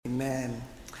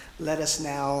Let us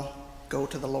now go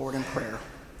to the Lord in prayer.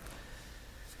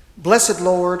 Blessed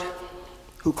Lord,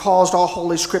 who caused all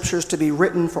holy scriptures to be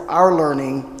written for our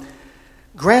learning,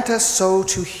 grant us so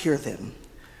to hear them,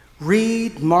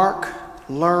 read, mark,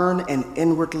 learn, and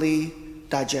inwardly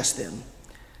digest them,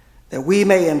 that we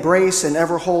may embrace and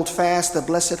ever hold fast the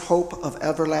blessed hope of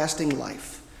everlasting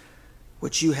life,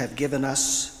 which you have given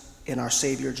us in our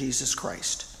Savior Jesus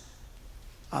Christ.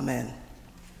 Amen.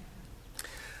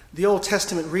 The Old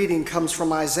Testament reading comes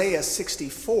from Isaiah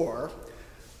 64,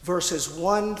 verses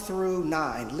 1 through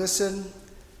 9. Listen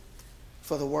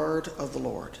for the word of the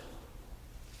Lord.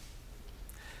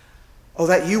 Oh,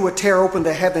 that you would tear open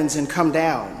the heavens and come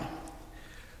down,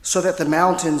 so that the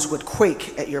mountains would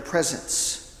quake at your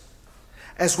presence,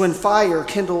 as when fire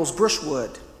kindles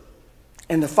brushwood,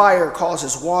 and the fire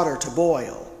causes water to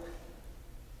boil,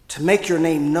 to make your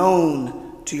name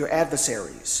known to your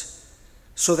adversaries,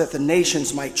 so that the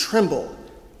nations might tremble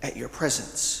at your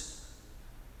presence.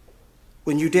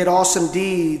 When you did awesome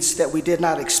deeds that we did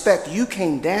not expect, you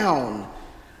came down.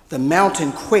 The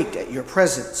mountain quaked at your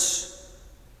presence.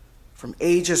 From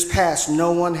ages past,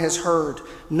 no one has heard,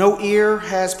 no ear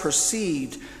has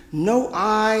perceived, no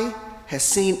eye has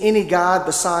seen any God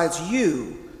besides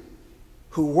you,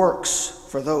 who works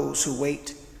for those who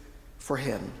wait for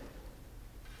him.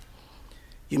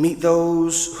 You meet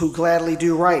those who gladly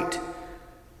do right,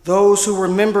 those who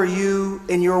remember you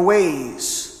in your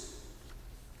ways.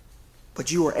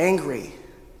 But you were angry,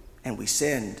 and we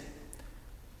sinned.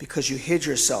 Because you hid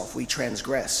yourself, we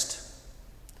transgressed.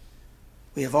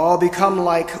 We have all become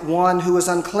like one who is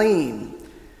unclean,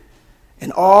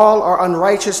 and all our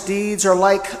unrighteous deeds are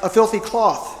like a filthy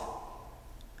cloth.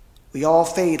 We all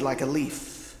fade like a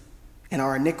leaf, and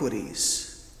our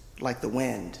iniquities like the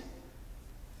wind.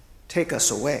 Take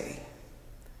us away.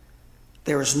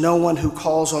 There is no one who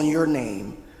calls on your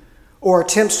name or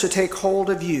attempts to take hold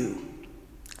of you,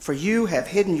 for you have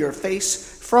hidden your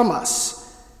face from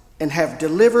us and have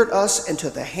delivered us into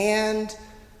the hand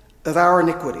of our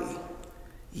iniquity.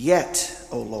 Yet,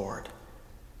 O Lord,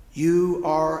 you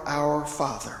are our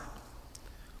Father.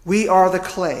 We are the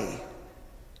clay,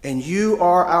 and you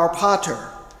are our potter,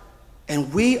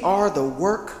 and we are the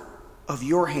work of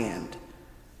your hand.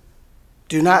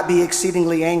 Do not be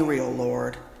exceedingly angry, O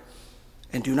Lord,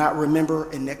 and do not remember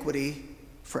iniquity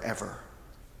forever.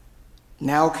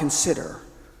 Now consider,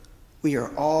 we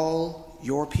are all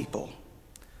your people.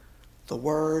 The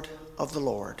word of the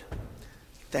Lord.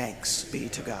 Thanks be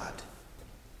to God.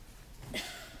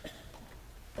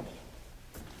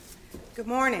 Good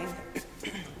morning.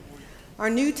 Our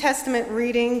New Testament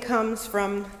reading comes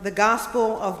from the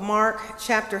Gospel of Mark,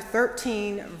 chapter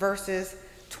 13, verses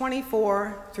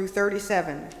 24 through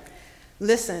 37.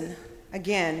 Listen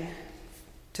again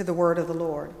to the word of the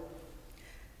Lord.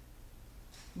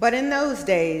 But in those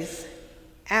days,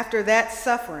 after that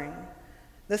suffering,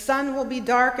 the sun will be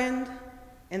darkened,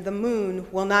 and the moon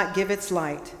will not give its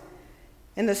light,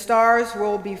 and the stars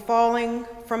will be falling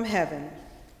from heaven,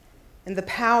 and the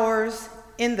powers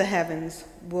in the heavens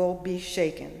will be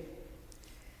shaken.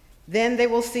 Then they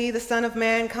will see the Son of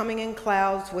Man coming in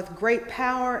clouds with great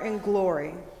power and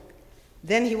glory.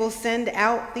 Then he will send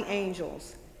out the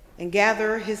angels and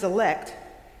gather his elect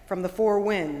from the four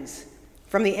winds,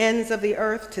 from the ends of the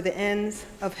earth to the ends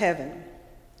of heaven.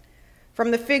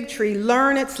 From the fig tree,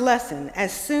 learn its lesson.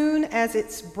 As soon as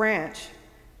its branch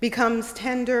becomes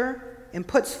tender and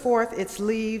puts forth its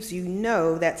leaves, you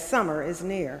know that summer is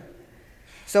near.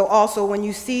 So also, when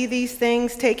you see these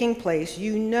things taking place,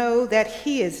 you know that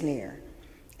he is near,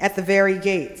 at the very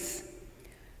gates.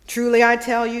 Truly, I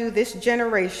tell you, this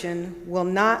generation will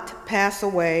not pass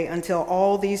away until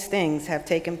all these things have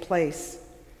taken place.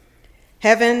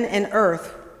 Heaven and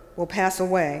earth will pass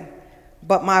away,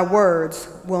 but my words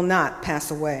will not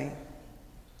pass away.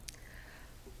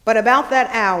 But about that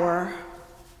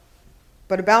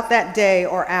day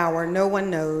or hour, no one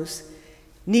knows,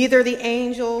 neither the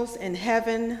angels in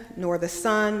heaven nor the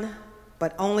Son,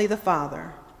 but only the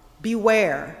Father.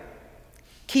 Beware,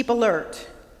 keep alert,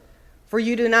 for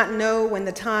you do not know when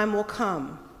the time will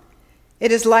come.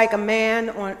 It is like a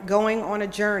man going on a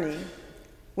journey,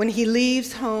 when he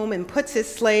leaves home and puts his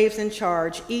slaves in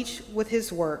charge, each with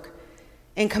his work,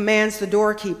 and commands the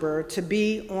doorkeeper to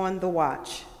be on the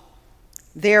watch.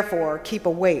 Therefore, keep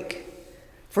awake,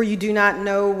 for you do not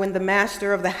know when the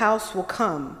master of the house will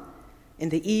come, in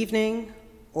the evening,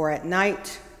 or at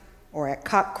night, or at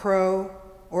cockcrow,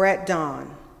 or at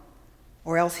dawn,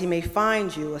 or else he may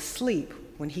find you asleep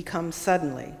when he comes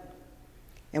suddenly.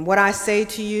 And what I say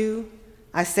to you,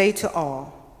 I say to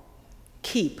all,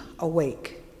 keep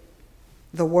awake.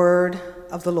 The word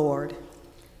of the Lord.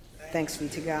 Thanks be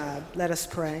to God. Let us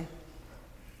pray.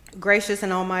 Gracious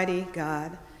and almighty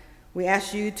God, we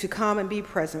ask you to come and be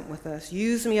present with us.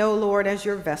 Use me, O Lord, as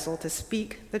your vessel to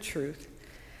speak the truth.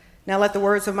 Now let the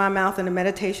words of my mouth and the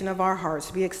meditation of our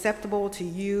hearts be acceptable to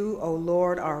you, O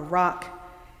Lord, our rock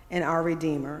and our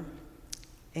Redeemer.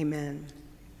 Amen.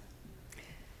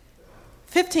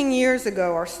 15 years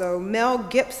ago or so, Mel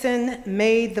Gibson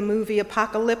made the movie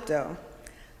Apocalypto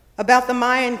about the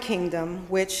Mayan kingdom,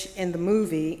 which in the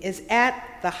movie is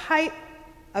at the height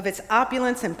of its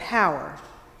opulence and power.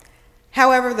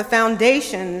 However, the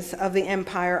foundations of the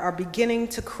empire are beginning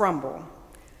to crumble.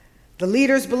 The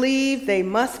leaders believe they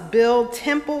must build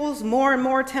temples, more and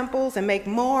more temples, and make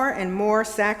more and more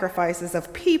sacrifices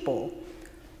of people,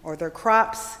 or their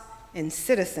crops and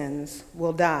citizens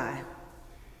will die.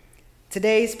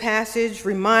 Today's passage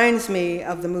reminds me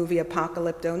of the movie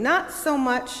Apocalypto, not so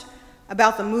much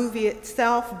about the movie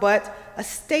itself, but a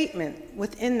statement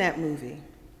within that movie.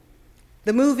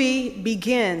 The movie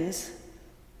begins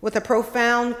with a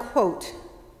profound quote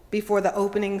before the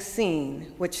opening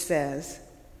scene, which says,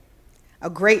 "A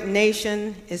great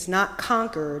nation is not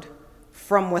conquered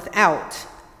from without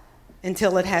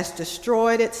until it has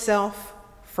destroyed itself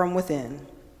from within."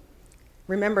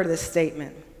 Remember this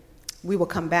statement. We will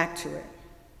come back to it.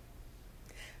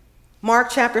 Mark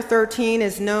chapter 13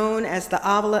 is known as the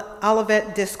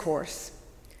Olivet Discourse.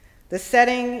 The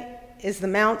setting is the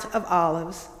Mount of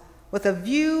Olives, with a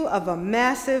view of the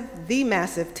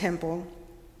massive temple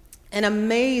and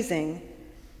amazing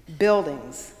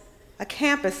buildings, a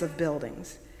campus of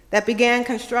buildings that began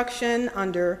construction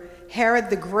under Herod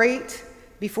the Great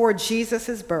before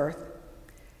Jesus' birth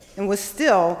and was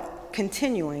still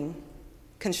continuing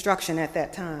construction at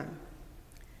that time.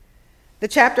 The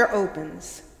chapter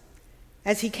opens.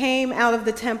 As he came out of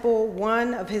the temple,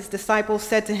 one of his disciples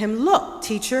said to him, "Look,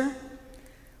 teacher,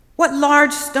 what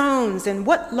large stones and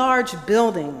what large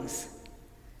buildings."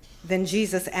 Then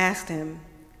Jesus asked him,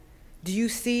 "Do you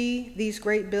see these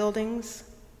great buildings?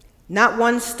 Not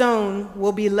one stone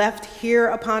will be left here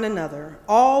upon another.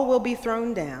 All will be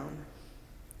thrown down."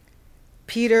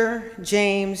 Peter,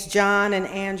 James, John, and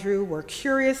Andrew were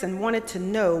curious and wanted to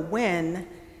know when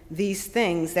these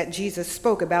things that Jesus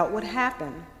spoke about would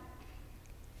happen.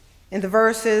 In the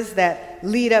verses that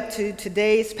lead up to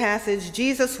today's passage,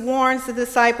 Jesus warns the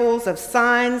disciples of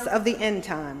signs of the end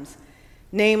times,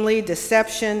 namely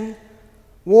deception,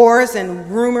 wars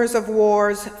and rumors of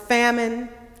wars, famine,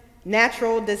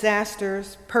 natural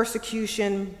disasters,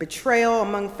 persecution, betrayal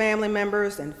among family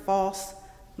members, and false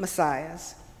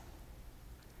messiahs.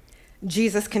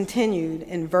 Jesus continued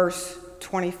in verse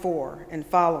 24 and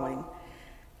following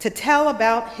to tell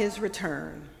about his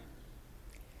return.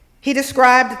 He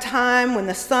described a time when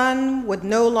the sun would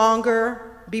no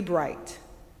longer be bright.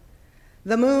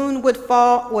 The moon would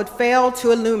fail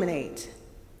to illuminate,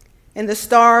 and the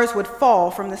stars would fall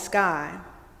from the sky.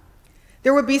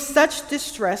 There would be such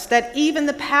distress that even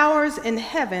the powers in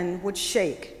heaven would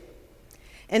shake.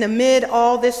 And amid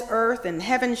all this earth and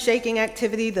heaven-shaking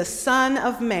activity, the Son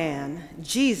of Man,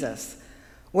 Jesus,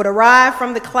 would arrive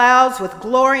from the clouds with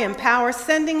glory and power,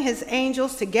 sending his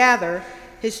angels to gather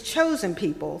his chosen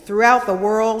people throughout the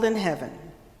world and heaven.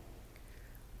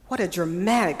 What a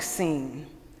dramatic scene.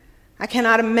 I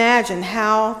cannot imagine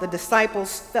how the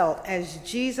disciples felt as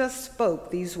Jesus spoke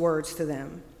these words to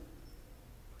them.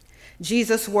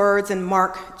 Jesus' words in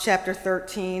Mark chapter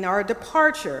 13 are a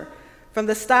departure from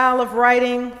the style of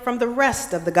writing from the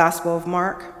rest of the Gospel of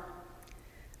Mark.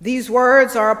 These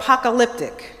words are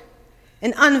apocalyptic,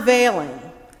 an unveiling,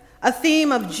 a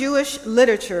theme of Jewish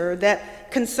literature that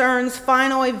concerns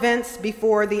final events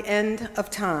before the end of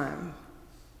time.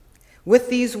 With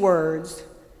these words,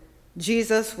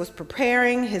 Jesus was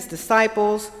preparing his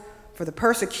disciples for the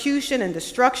persecution and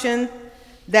destruction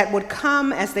that would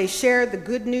come as they shared the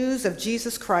good news of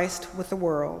Jesus Christ with the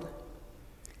world.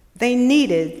 They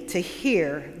needed to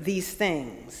hear these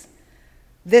things,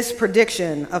 this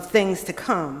prediction of things to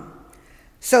come,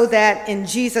 so that in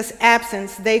Jesus'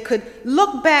 absence they could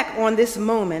look back on this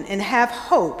moment and have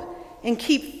hope and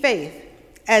keep faith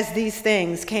as these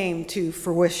things came to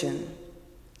fruition.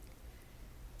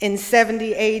 In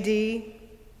 70 AD,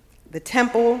 the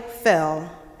temple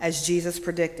fell as Jesus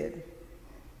predicted.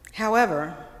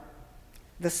 However,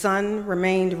 the sun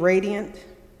remained radiant,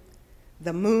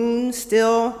 the moon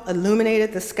still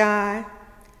illuminated the sky,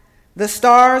 the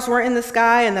stars were in the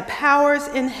sky, and the powers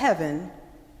in heaven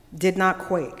did not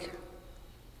quake.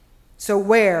 So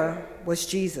where was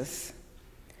Jesus?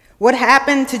 What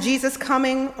happened to Jesus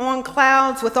coming on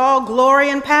clouds with all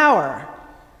glory and power?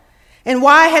 And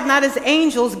why had not his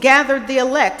angels gathered the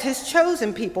elect, his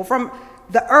chosen people, from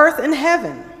the earth and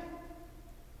heaven?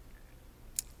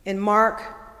 In Mark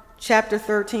chapter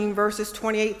 13, verses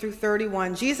 28 through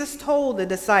 31, Jesus told the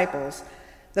disciples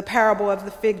the parable of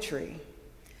the fig tree.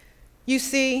 You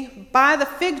see, by the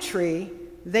fig tree,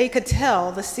 they could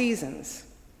tell the seasons.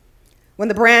 When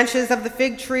the branches of the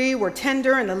fig tree were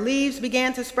tender and the leaves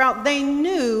began to sprout, they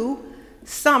knew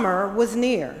summer was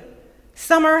near.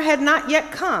 Summer had not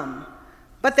yet come,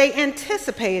 but they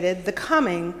anticipated the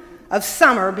coming of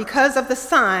summer because of the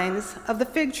signs of the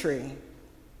fig tree.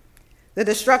 The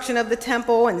destruction of the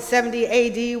temple in 70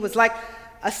 AD was like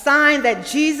a sign that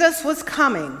Jesus was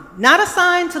coming, not a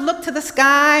sign to look to the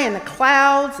sky and the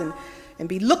clouds and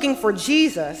be looking for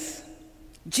Jesus.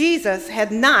 Jesus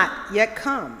had not yet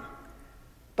come.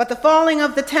 But the falling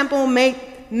of the temple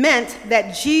meant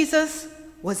that Jesus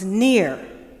was near.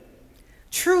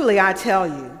 Truly, I tell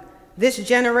you, this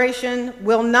generation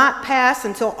will not pass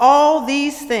until all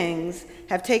these things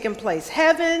have taken place.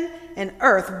 Heaven and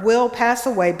earth will pass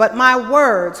away, but my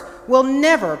words will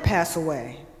never pass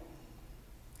away.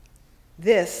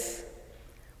 This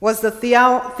was the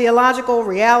theological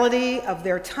reality of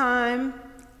their time,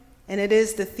 and it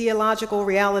is the theological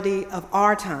reality of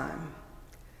our time.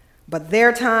 But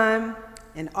their time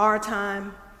and our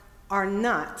time are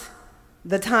not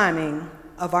the timing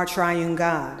of our triune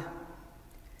God.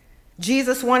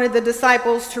 Jesus wanted the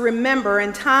disciples to remember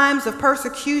in times of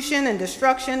persecution and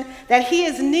destruction that he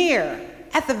is near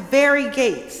at the very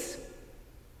gates.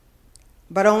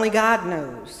 But only God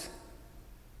knows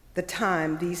the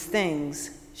time these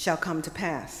things shall come to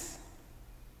pass.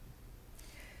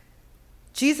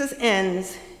 Jesus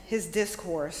ends his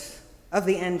discourse of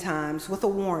the end times with a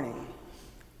warning.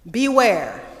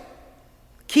 Beware,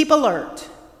 keep alert,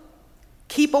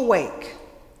 keep awake.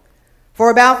 For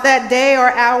about that day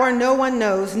or hour no one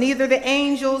knows, neither the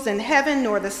angels in heaven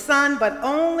nor the Son, but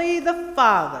only the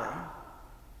Father.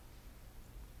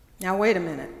 Now wait a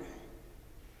minute.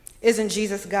 Isn't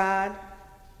Jesus God?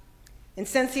 And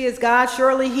since he is God,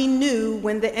 surely he knew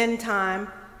when the end time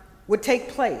would take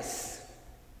place.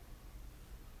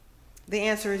 The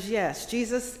answer is yes.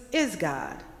 Jesus is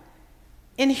God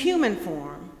in human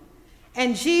form.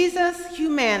 And Jesus'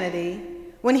 humanity,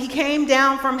 when he came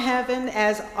down from heaven,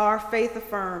 as our faith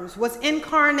affirms, was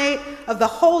incarnate of the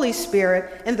Holy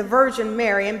Spirit and the Virgin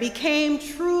Mary and became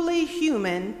truly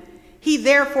human. He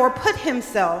therefore put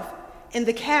himself in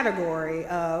the category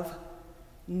of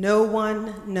no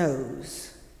one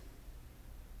knows.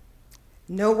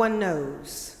 No one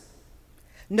knows.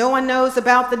 No one knows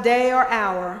about the day or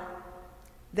hour.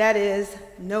 That is,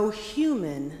 no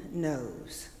human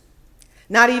knows.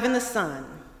 Not even the Son,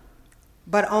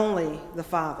 but only the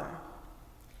Father.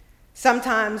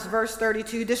 Sometimes verse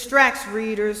 32 distracts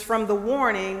readers from the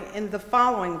warning in the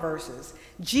following verses.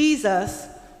 Jesus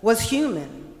was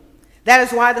human. That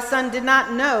is why the Son did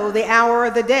not know the hour or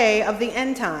the day of the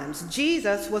end times.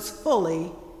 Jesus was fully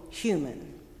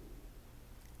human.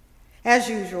 As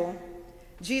usual,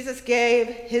 Jesus gave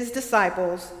his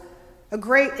disciples a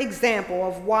great example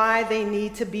of why they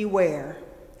need to beware,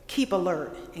 keep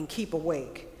alert, and keep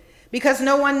awake. Because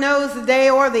no one knows the day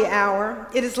or the hour.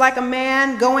 It is like a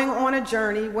man going on a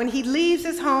journey when he leaves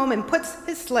his home and puts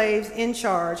his slaves in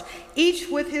charge, each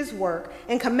with his work,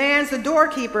 and commands the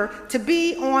doorkeeper to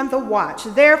be on the watch.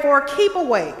 Therefore, keep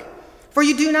awake, for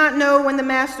you do not know when the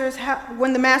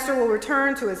master will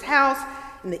return to his house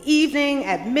in the evening,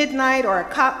 at midnight, or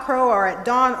at cockcrow, or at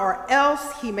dawn, or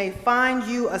else he may find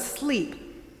you asleep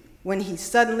when he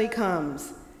suddenly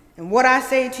comes. And what I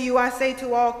say to you, I say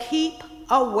to all, keep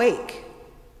awake.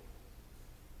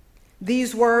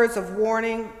 These words of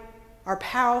warning are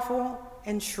powerful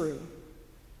and true.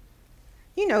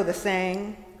 You know the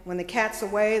saying, when the cat's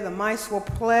away, the mice will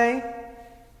play.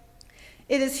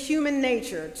 It is human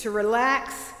nature to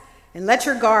relax and let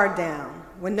your guard down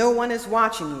when no one is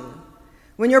watching you,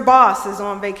 when your boss is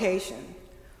on vacation,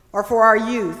 or for our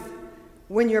youth,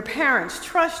 when your parents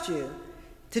trust you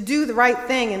to do the right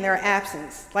thing in their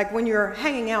absence, like when you're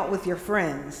hanging out with your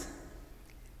friends.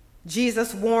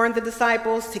 Jesus warned the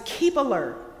disciples to keep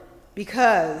alert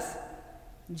because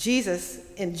in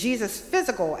Jesus'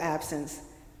 physical absence,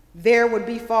 there would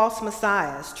be false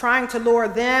messiahs trying to lure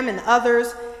them and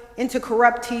others into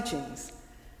corrupt teachings.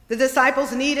 The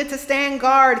disciples needed to stand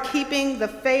guard, keeping the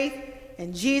faith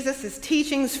and Jesus'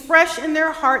 teachings fresh in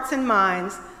their hearts and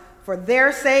minds for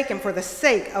their sake and for the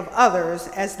sake of others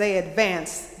as they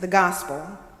advanced the gospel.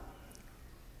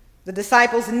 The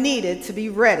disciples needed to be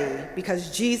ready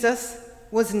because Jesus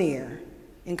was near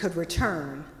and could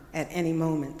return at any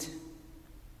moment.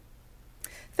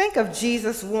 Think of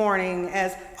Jesus' warning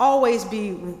as always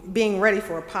being ready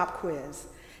for a pop quiz.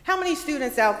 How many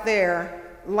students out there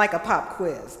like a pop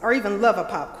quiz or even love a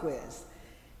pop quiz?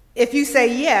 If you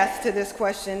say yes to this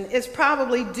question, it's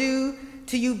probably due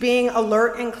to you being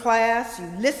alert in class, you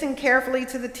listen carefully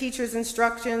to the teacher's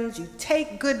instructions, you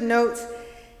take good notes,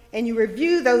 and you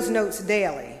review those notes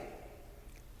daily.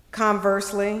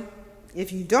 Conversely,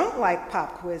 if you don't like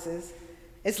pop quizzes,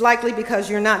 it's likely because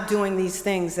you're not doing these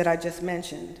things that I just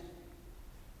mentioned.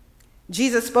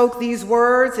 Jesus spoke these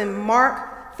words in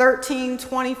Mark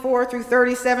 13:24 through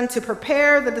 37 to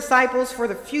prepare the disciples for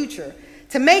the future,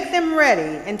 to make them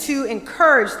ready, and to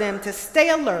encourage them to stay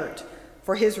alert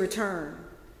for his return.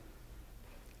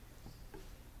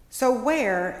 So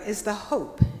where is the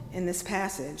hope in this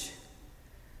passage?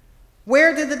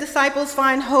 Where did the disciples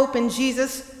find hope in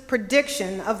Jesus'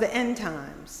 prediction of the end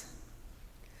times?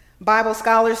 Bible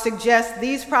scholars suggest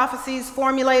these prophecies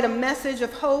formulate a message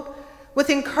of hope which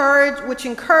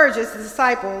encourages the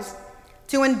disciples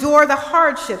to endure the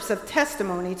hardships of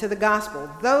testimony to the gospel.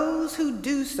 Those who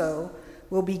do so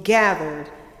will be gathered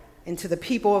into the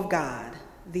people of God,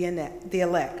 the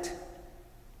elect.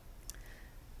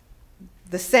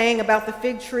 The saying about the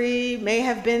fig tree may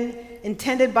have been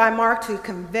intended by Mark to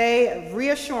convey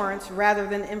reassurance rather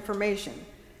than information.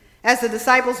 As the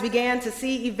disciples began to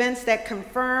see events that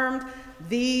confirmed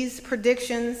these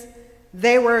predictions,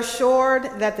 they were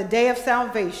assured that the day of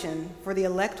salvation for the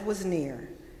elect was near.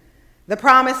 The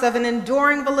promise of an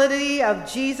enduring validity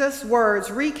of Jesus'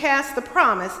 words recast the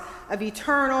promise of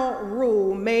eternal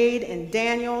rule made in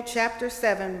Daniel chapter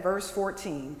 7, verse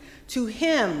 14. To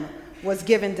him was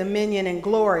given dominion and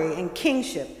glory and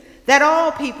kingship, that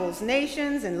all peoples,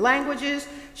 nations, and languages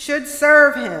should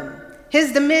serve him.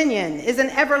 His dominion is an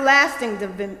everlasting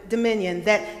dominion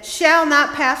that shall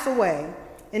not pass away,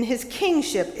 and his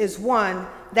kingship is one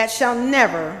that shall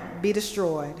never be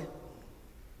destroyed.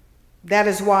 That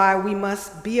is why we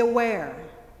must be aware,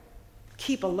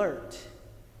 keep alert,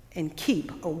 and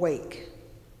keep awake.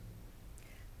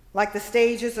 Like the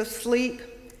stages of sleep,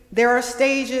 there are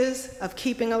stages of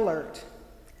keeping alert.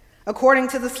 According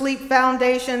to the Sleep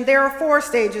Foundation, there are 4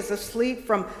 stages of sleep,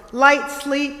 from light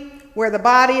sleep, where the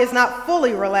body is not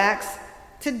fully relaxed,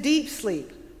 to deep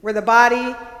sleep, where the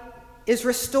body is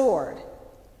restored,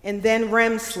 and then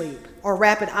REM sleep, or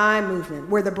rapid eye movement,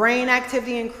 where the brain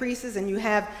activity increases and you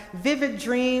have vivid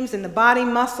dreams and the body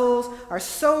muscles are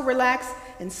so relaxed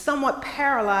and somewhat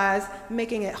paralyzed,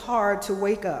 making it hard to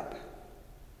wake up.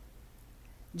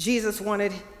 Jesus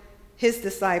wanted his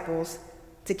disciples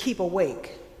to keep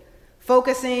awake,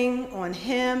 focusing on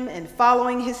him and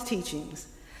following his teachings.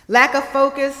 Lack of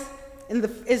focus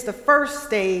is the first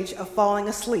stage of falling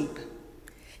asleep.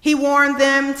 He warned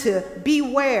them to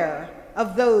beware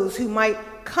of those who might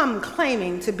come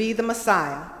claiming to be the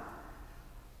Messiah.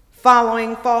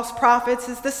 Following false prophets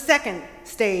is the second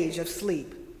stage of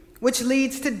sleep, which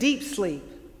leads to deep sleep.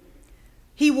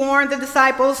 He warned the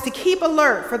disciples to keep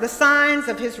alert for the signs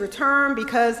of his return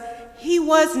because he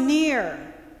was near.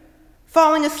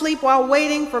 Falling asleep while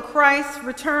waiting for Christ's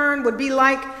return would be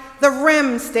like the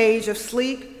REM stage of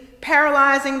sleep,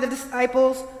 paralyzing the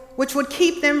disciples, which would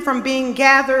keep them from being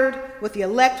gathered with the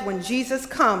elect when Jesus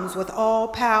comes with all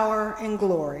power and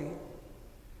glory.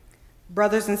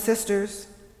 Brothers and sisters,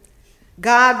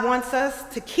 God wants us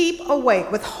to keep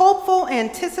awake with hopeful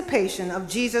anticipation of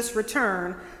Jesus'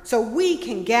 return so we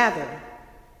can gather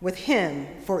with him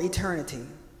for eternity.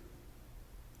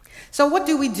 So what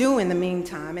do we do in the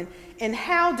meantime, and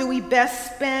how do we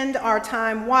best spend our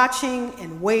time watching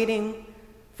and waiting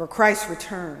for Christ's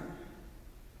return?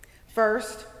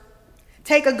 First,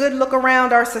 take a good look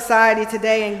around our society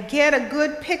today and get a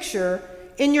good picture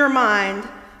in your mind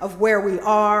of where we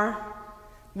are,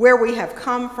 where we have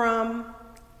come from,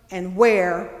 and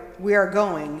where we are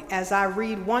going, as I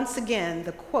read once again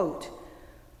the quote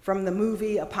from the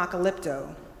movie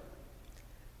Apocalypto.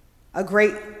 A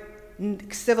great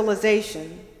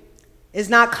civilization is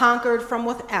not conquered from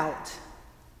without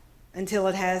until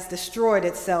it has destroyed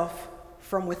itself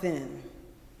from within.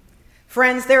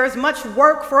 Friends, there is much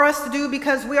work for us to do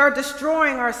because we are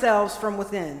destroying ourselves from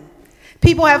within.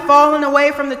 People have fallen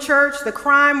away from the church. The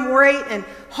crime rate and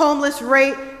homeless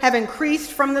rate have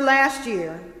increased from the last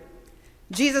year.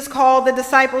 Jesus called the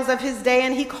disciples of his day,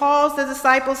 and he calls the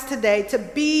disciples today to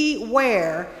be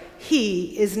where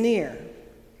he is near.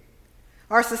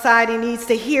 Our society needs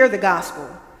to hear the gospel.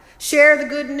 Share the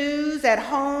good news at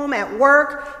home, at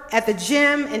work, at the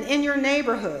gym, and in your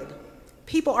neighborhood.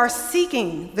 People are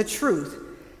seeking the truth.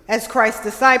 As Christ's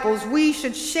disciples, we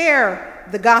should share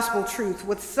the gospel truth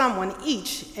with someone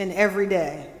each and every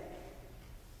day.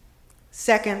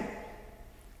 Second,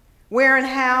 where and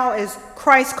how is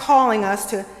Christ calling us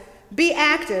to be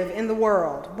active in the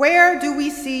world? Where do we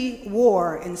see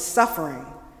war and suffering,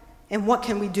 and what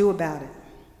can we do about it?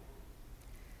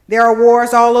 There are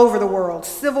wars all over the world,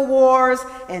 civil wars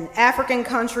in African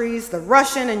countries, the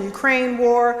Russian and Ukraine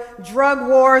war, drug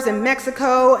wars in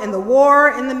Mexico, and the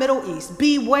war in the Middle East.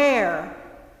 Beware,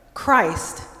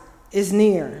 Christ is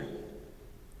near.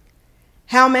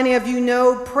 How many of you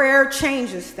know prayer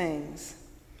changes things?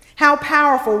 How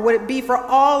powerful would it be for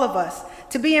all of us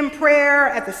to be in prayer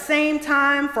at the same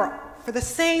time for the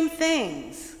same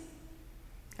things?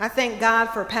 I thank God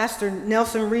for Pastor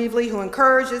Nelson Reevely, who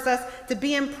encourages us to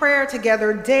be in prayer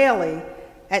together daily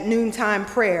at noontime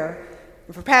prayer.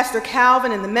 And for Pastor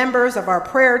Calvin and the members of our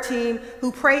prayer team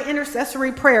who pray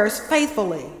intercessory prayers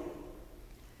faithfully.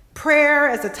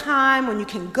 Prayer is a time when you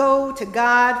can go to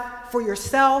God for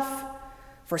yourself,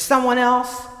 for someone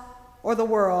else, or the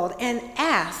world, and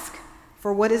ask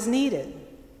for what is needed.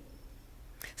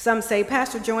 Some say,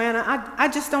 Pastor Joanna, I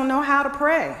just don't know how to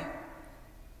pray.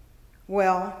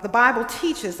 Well, the Bible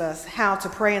teaches us how to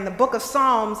pray, and the book of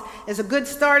Psalms is a good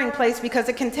starting place because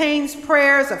it contains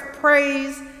prayers of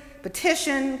praise,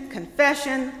 petition,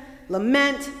 confession,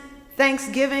 lament,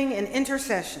 thanksgiving, and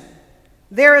intercession.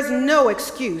 There is no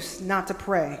excuse not to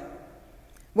pray.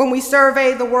 When we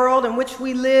survey the world in which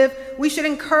we live, we should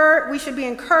be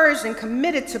encouraged and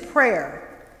committed to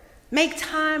prayer. Make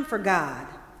time for God.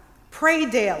 Pray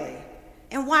daily.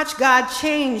 And watch God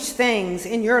change things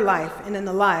in your life and in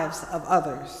the lives of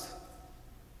others.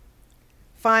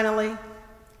 Finally,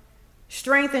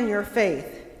 strengthen your faith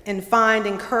and find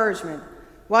encouragement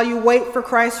while you wait for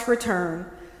Christ's return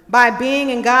by being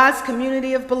in God's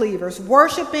community of believers,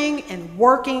 worshiping and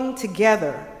working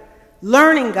together,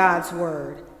 learning God's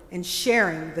word, and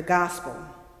sharing the gospel.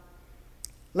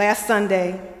 Last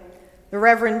Sunday, the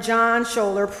Reverend John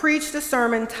Scholler preached a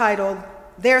sermon titled,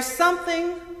 "There's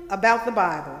Something About the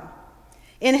Bible."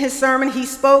 In his sermon, he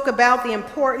spoke about the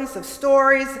importance of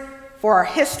stories for our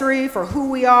history, for who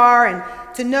we are, and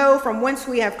to know from whence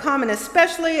we have come, and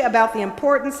especially about the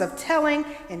importance of telling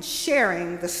and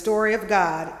sharing the story of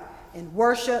God in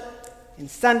worship, in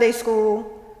Sunday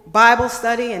school, Bible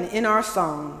study, and in our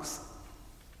songs.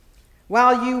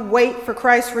 While you wait for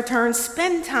Christ's return,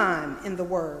 spend time in the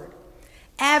Word.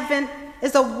 Advent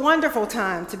is a wonderful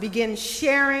time to begin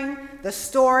sharing the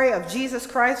story of Jesus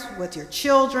Christ with your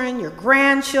children, your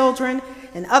grandchildren,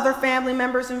 and other family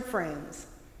members and friends.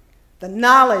 The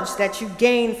knowledge that you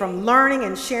gain from learning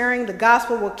and sharing the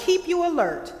gospel will keep you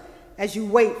alert as you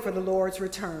wait for the Lord's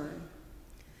return.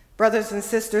 Brothers and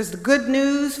sisters, the good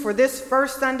news for this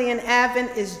first Sunday in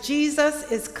Advent is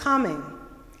Jesus is coming.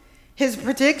 His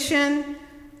predictions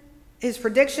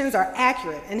are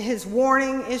accurate, and his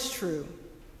warning is true.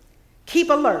 Keep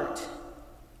alert.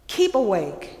 Keep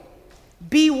awake.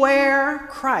 Beware,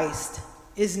 Christ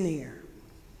is near.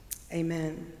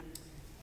 Amen.